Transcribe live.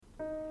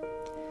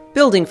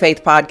Building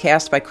Faith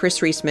Podcast by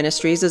Chris Reese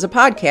Ministries is a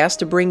podcast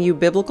to bring you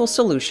biblical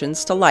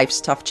solutions to life's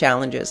tough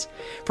challenges.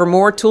 For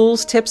more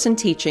tools, tips, and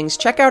teachings,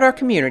 check out our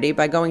community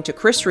by going to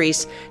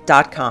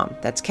chrisreese.com.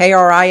 That's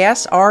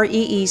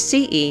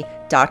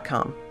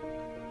KRISREECE.com.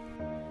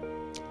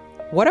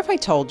 What if I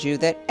told you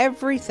that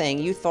everything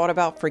you thought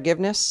about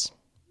forgiveness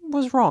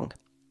was wrong?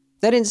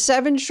 That in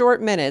 7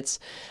 short minutes,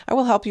 I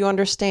will help you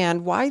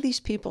understand why these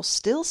people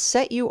still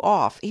set you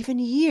off even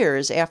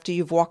years after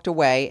you've walked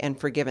away and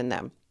forgiven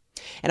them.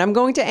 And I'm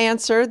going to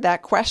answer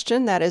that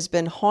question that has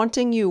been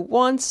haunting you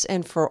once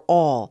and for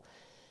all.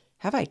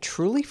 Have I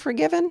truly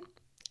forgiven?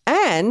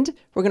 And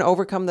we're going to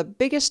overcome the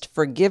biggest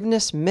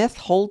forgiveness myth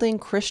holding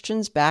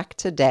Christians back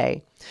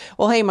today.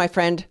 Well, hey, my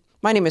friend,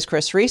 my name is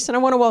Chris Reese, and I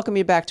want to welcome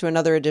you back to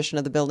another edition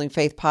of the Building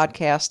Faith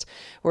Podcast,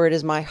 where it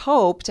is my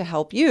hope to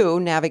help you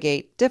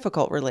navigate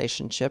difficult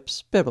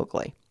relationships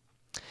biblically.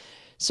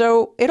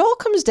 So it all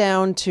comes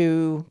down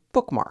to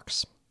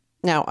bookmarks.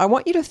 Now, I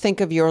want you to think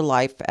of your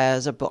life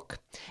as a book,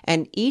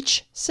 and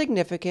each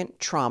significant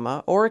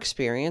trauma or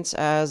experience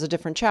as a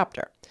different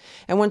chapter.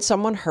 And when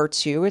someone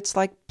hurts you, it's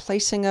like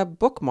placing a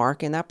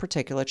bookmark in that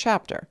particular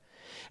chapter.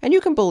 And you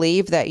can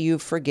believe that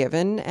you've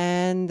forgiven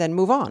and then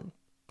move on.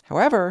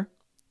 However,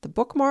 the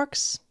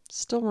bookmarks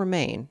still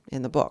remain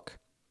in the book.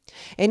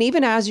 And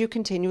even as you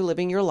continue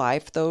living your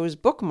life, those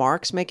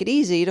bookmarks make it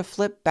easy to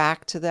flip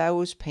back to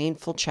those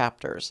painful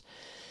chapters.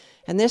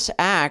 And this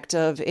act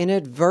of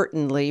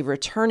inadvertently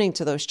returning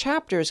to those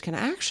chapters can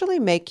actually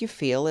make you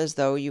feel as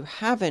though you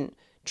haven't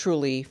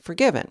truly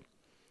forgiven,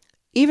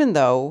 even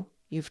though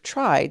you've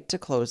tried to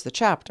close the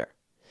chapter.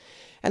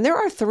 And there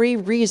are 3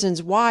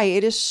 reasons why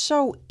it is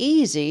so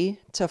easy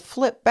to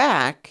flip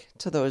back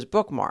to those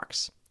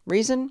bookmarks.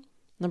 Reason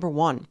number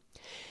 1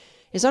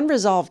 is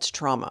unresolved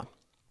trauma.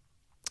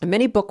 And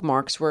many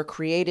bookmarks were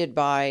created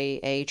by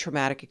a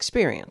traumatic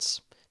experience.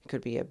 It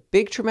could be a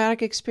big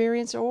traumatic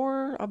experience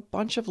or a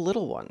bunch of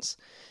little ones.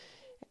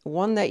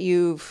 One that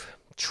you've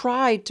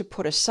tried to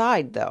put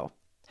aside, though.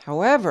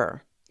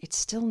 However, it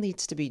still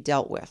needs to be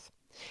dealt with.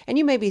 And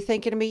you may be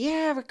thinking to me,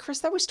 yeah, but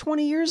Chris, that was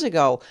 20 years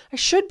ago. I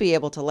should be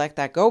able to let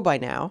that go by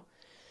now.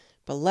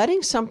 But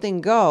letting something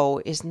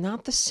go is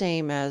not the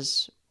same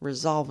as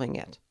resolving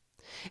it.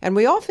 And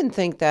we often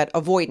think that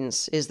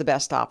avoidance is the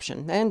best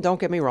option. And don't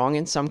get me wrong,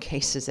 in some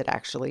cases it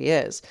actually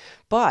is.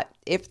 But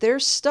if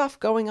there's stuff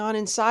going on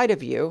inside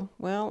of you,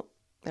 well,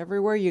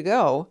 everywhere you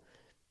go,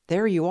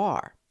 there you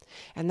are.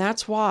 And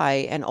that's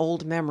why an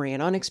old memory,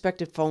 an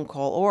unexpected phone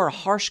call, or a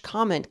harsh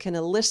comment can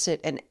elicit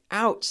an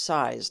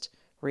outsized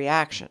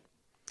reaction.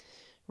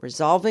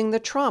 Resolving the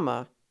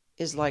trauma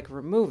is like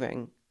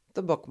removing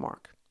the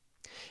bookmark.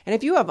 And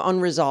if you have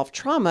unresolved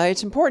trauma,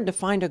 it's important to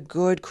find a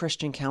good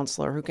Christian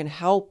counselor who can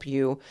help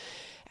you,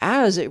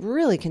 as it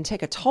really can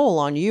take a toll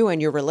on you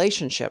and your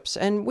relationships.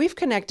 And we've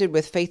connected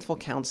with Faithful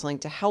Counseling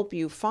to help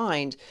you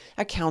find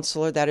a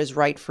counselor that is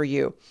right for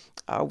you.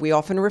 We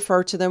often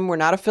refer to them. We're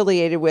not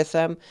affiliated with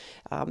them.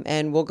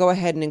 And we'll go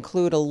ahead and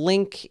include a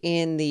link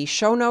in the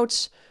show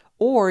notes,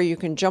 or you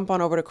can jump on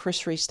over to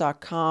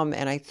chrisreese.com,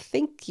 and I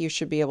think you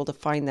should be able to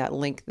find that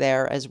link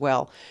there as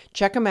well.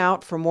 Check them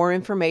out for more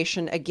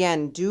information.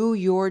 Again, do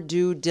your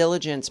due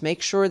diligence.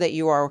 Make sure that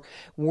you are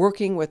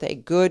working with a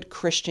good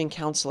Christian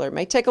counselor. It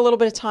may take a little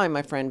bit of time,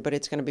 my friend, but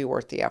it's going to be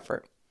worth the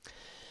effort.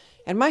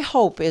 And my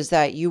hope is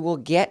that you will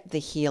get the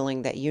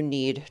healing that you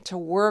need to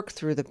work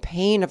through the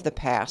pain of the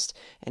past.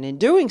 And in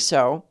doing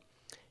so,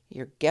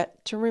 you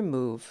get to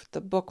remove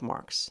the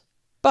bookmarks.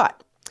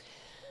 But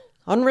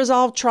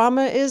unresolved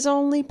trauma is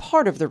only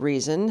part of the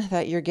reason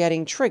that you're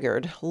getting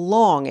triggered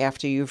long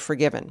after you've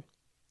forgiven.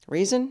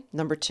 Reason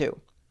number 2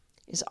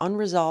 is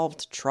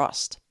unresolved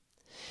trust.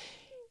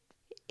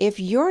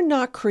 If you're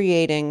not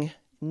creating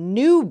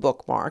new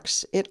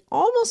bookmarks, it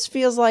almost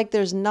feels like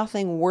there's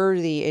nothing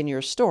worthy in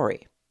your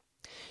story.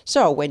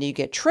 So when you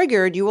get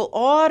triggered, you will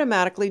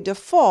automatically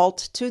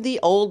default to the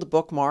old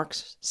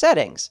bookmarks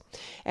settings.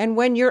 And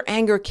when your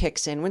anger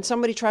kicks in, when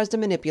somebody tries to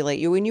manipulate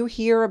you, and you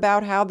hear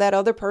about how that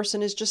other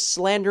person is just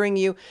slandering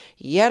you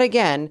yet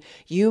again,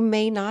 you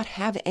may not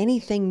have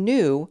anything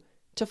new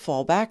to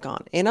fall back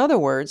on. In other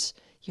words,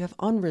 you have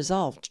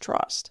unresolved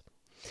trust.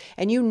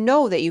 And you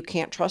know that you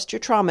can't trust your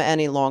trauma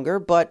any longer,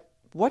 but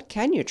what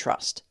can you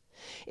trust?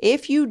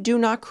 If you do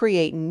not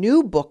create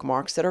new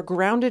bookmarks that are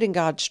grounded in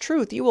God's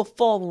truth, you will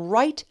fall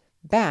right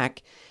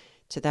back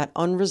to that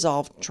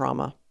unresolved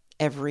trauma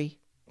every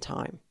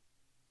time.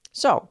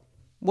 So,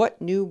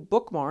 what new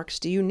bookmarks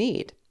do you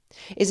need?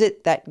 Is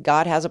it that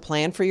God has a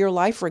plan for your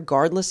life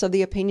regardless of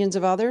the opinions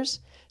of others?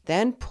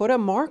 Then put a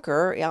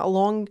marker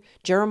along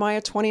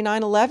Jeremiah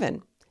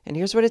 29:11. And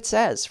here's what it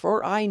says: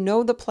 "For I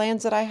know the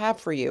plans that I have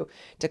for you,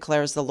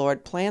 declares the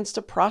Lord, plans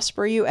to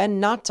prosper you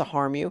and not to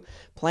harm you,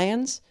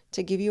 plans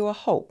to give you a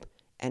hope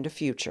and a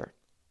future."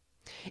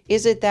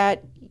 Is it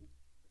that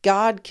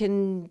God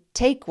can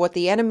take what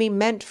the enemy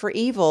meant for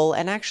evil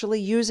and actually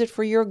use it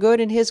for your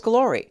good and His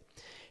glory?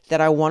 That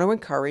I want to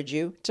encourage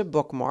you to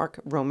bookmark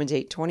Romans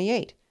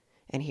 8:28.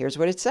 And here's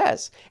what it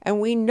says: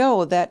 "And we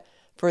know that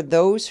for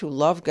those who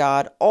love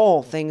God,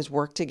 all things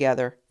work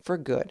together for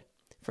good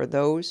for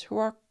those who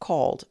are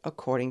called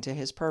according to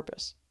his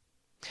purpose.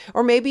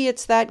 Or maybe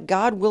it's that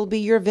God will be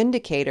your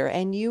vindicator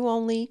and you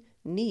only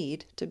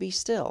need to be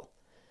still.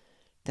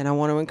 Then I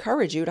want to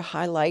encourage you to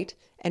highlight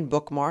and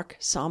bookmark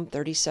Psalm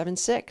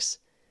 37:6.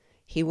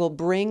 He will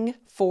bring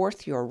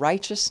forth your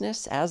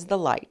righteousness as the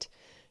light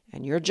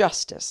and your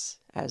justice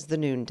as the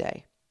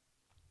noonday.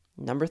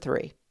 Number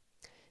 3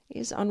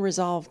 is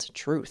unresolved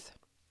truth.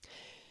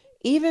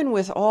 Even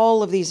with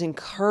all of these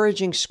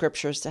encouraging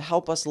scriptures to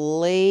help us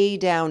lay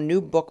down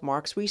new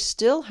bookmarks, we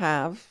still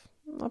have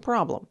a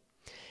problem.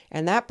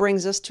 And that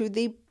brings us to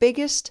the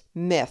biggest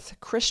myth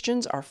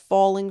Christians are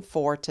falling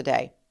for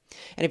today.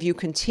 And if you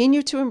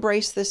continue to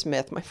embrace this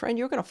myth, my friend,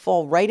 you're going to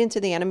fall right into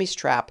the enemy's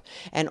trap,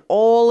 and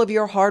all of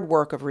your hard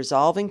work of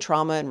resolving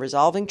trauma and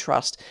resolving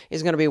trust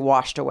is going to be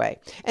washed away.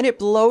 And it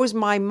blows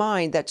my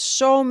mind that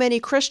so many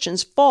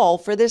Christians fall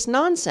for this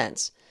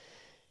nonsense.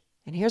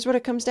 And here's what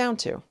it comes down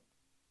to.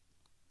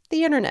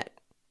 The internet.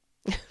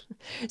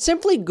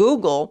 Simply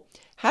Google,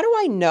 how do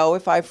I know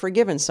if I've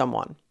forgiven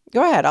someone?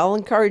 Go ahead. I'll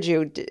encourage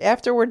you,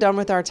 after we're done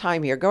with our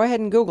time here, go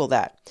ahead and Google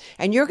that.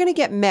 And you're going to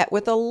get met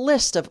with a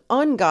list of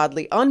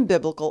ungodly,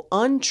 unbiblical,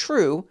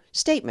 untrue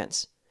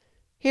statements.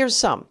 Here's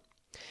some.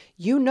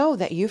 You know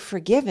that you've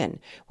forgiven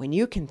when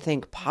you can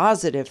think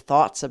positive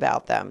thoughts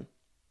about them.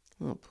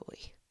 Oh boy.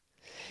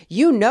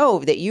 You know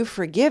that you've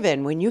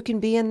forgiven when you can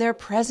be in their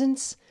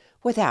presence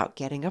without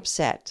getting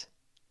upset.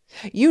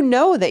 You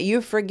know that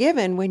you've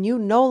forgiven when you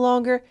no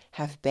longer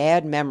have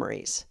bad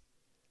memories.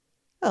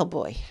 Oh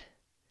boy.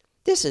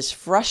 This is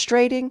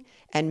frustrating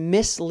and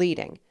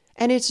misleading,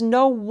 and it's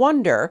no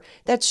wonder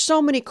that so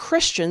many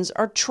Christians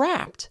are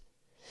trapped.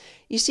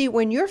 You see,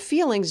 when your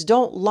feelings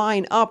don't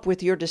line up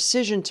with your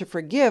decision to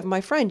forgive,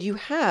 my friend, you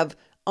have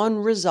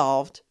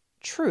unresolved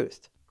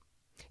truth.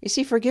 You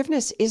see,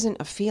 forgiveness isn't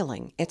a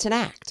feeling, it's an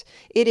act.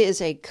 It is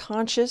a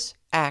conscious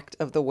act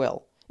of the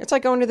will. It's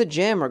like going to the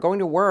gym or going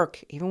to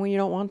work, even when you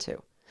don't want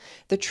to.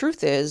 The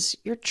truth is,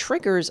 your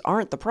triggers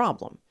aren't the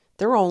problem.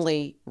 They're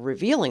only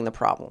revealing the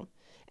problem.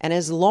 And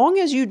as long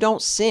as you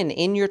don't sin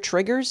in your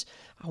triggers,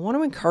 I want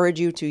to encourage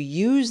you to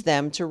use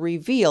them to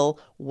reveal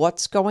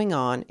what's going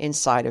on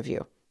inside of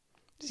you.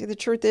 See, the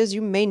truth is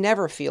you may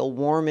never feel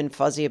warm and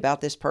fuzzy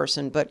about this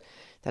person, but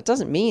that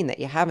doesn't mean that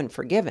you haven't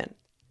forgiven.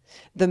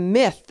 The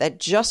myth that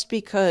just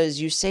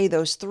because you say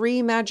those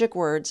 3 magic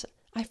words,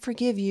 I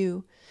forgive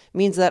you,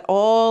 means that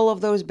all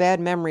of those bad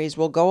memories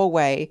will go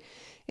away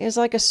is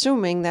like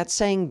assuming that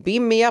saying,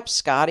 beam me up,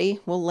 Scotty,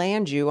 will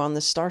land you on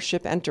the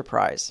Starship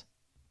Enterprise.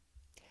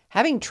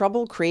 Having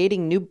trouble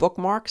creating new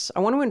bookmarks? I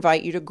want to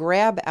invite you to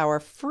grab our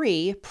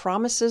free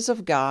Promises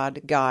of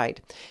God guide.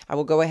 I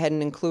will go ahead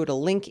and include a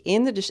link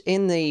in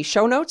the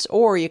show notes,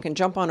 or you can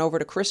jump on over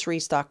to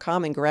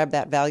chrisreese.com and grab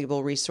that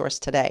valuable resource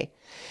today.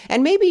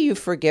 And maybe you've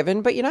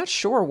forgiven, but you're not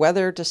sure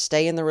whether to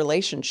stay in the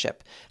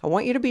relationship. I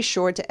want you to be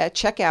sure to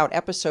check out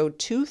episode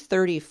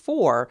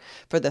 234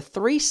 for the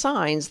 3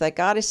 signs that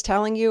God is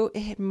telling you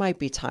it might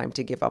be time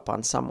to give up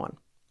on someone.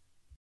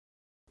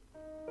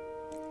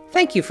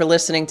 Thank you for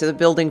listening to the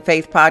Building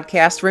Faith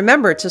podcast.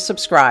 Remember to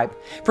subscribe.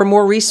 For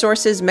more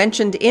resources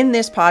mentioned in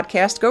this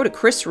podcast, go to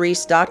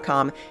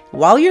chrisreese.com.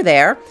 While you're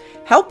there,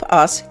 help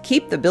us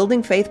keep the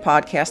Building Faith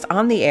podcast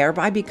on the air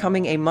by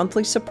becoming a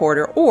monthly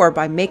supporter or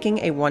by making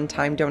a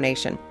one-time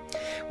donation.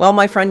 Well,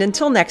 my friend,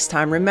 until next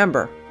time,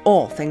 remember,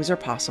 all things are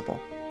possible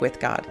with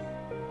God.